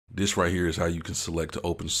This right here is how you can select to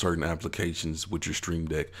open certain applications with your Stream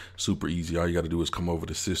Deck. Super easy. All you got to do is come over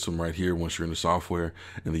to system right here once you're in the software,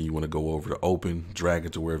 and then you want to go over to open, drag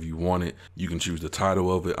it to wherever you want it. You can choose the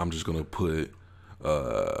title of it. I'm just going to put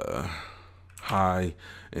high,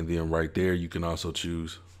 and then right there you can also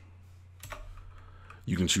choose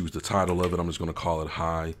the title of it. I'm just going to call it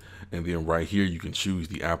high, and then right here you can choose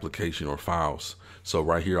the application or files. So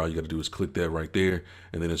right here all you got to do is click that right there,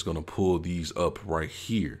 and then it's going to pull these up right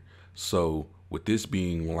here. So with this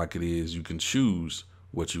being like it is, you can choose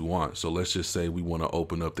what you want. So let's just say we want to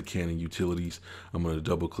open up the Canon utilities. I'm going to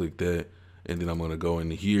double click that, and then I'm going to go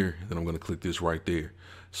into here, and then I'm going to click this right there.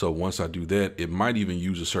 So once I do that, it might even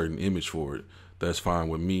use a certain image for it. That's fine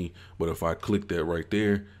with me. But if I click that right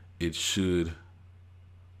there, it should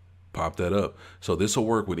pop that up. So this will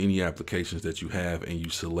work with any applications that you have and you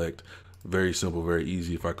select. Very simple, very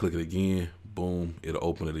easy. If I click it again, boom, it'll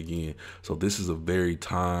open it again. So this is a very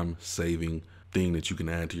time saving thing that you can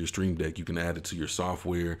add to your Stream Deck. You can add it to your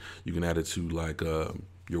software. You can add it to like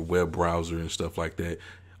your web browser and stuff like that,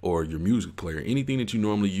 or your music player. Anything that you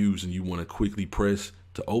normally use and you want to quickly press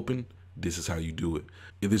to open, this is how you do it.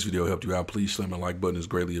 If this video helped you out, please slam the like button. It's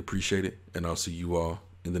greatly appreciated, and I'll see you all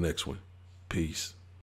in the next one. Peace.